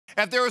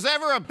If there was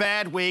ever a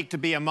bad week to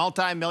be a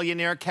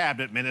multi-millionaire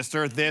cabinet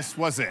minister, this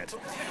was it.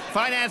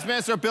 Finance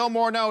Minister Bill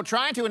Morneau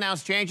trying to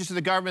announce changes to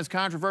the government's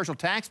controversial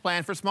tax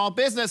plan for small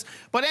business,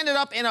 but ended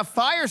up in a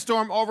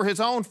firestorm over his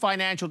own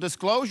financial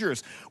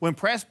disclosures. When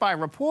pressed by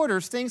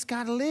reporters, things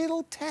got a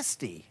little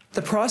testy.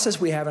 The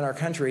process we have in our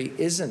country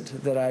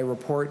isn't that I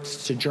report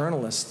to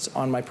journalists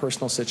on my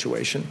personal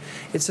situation.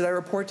 It's that I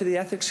report to the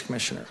Ethics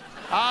Commissioner.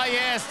 Ah,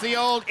 yes,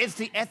 it's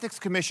the Ethics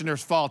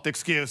Commissioner's fault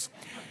excuse.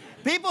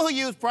 People who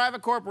use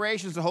private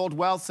corporations to hold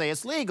wealth say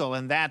it's legal,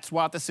 and that's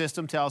what the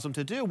system tells them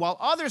to do, while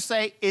others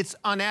say it's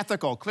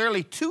unethical.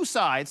 Clearly, two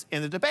sides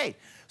in the debate.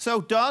 So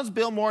does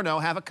Bill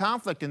Morneau have a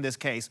conflict in this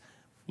case?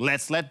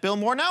 Let's let Bill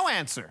Morneau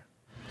answer.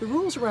 The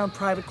rules around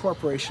private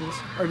corporations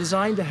are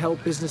designed to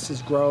help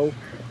businesses grow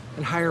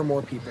and hire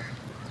more people.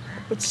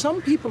 But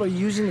some people are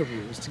using the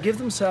rules to give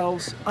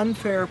themselves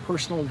unfair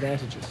personal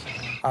advantages.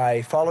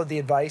 I followed the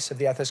advice of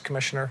the Ethics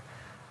Commissioner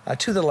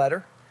to the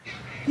letter.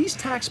 These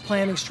tax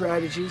planning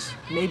strategies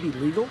may be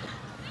legal,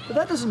 but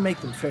that doesn't make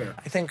them fair.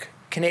 I think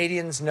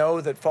Canadians know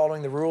that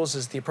following the rules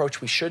is the approach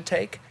we should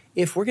take.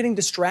 If we're getting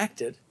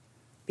distracted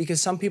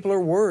because some people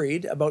are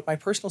worried about my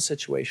personal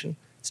situation,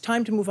 it's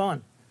time to move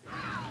on.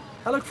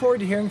 I look forward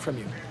to hearing from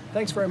you.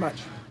 Thanks very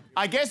much.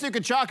 I guess you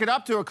could chalk it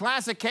up to a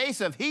classic case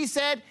of he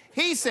said,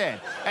 he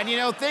said. And you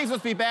know, things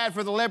must be bad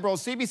for the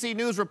Liberals. CBC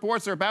News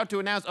reports they're about to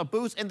announce a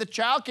boost in the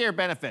childcare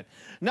benefit.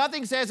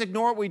 Nothing says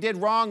ignore what we did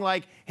wrong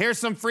like, here's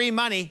some free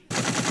money.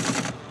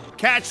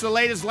 Catch the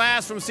latest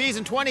laughs from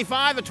season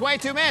 25 of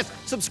 22 Minutes.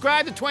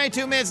 Subscribe to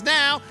 22 Minutes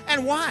now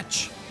and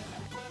watch.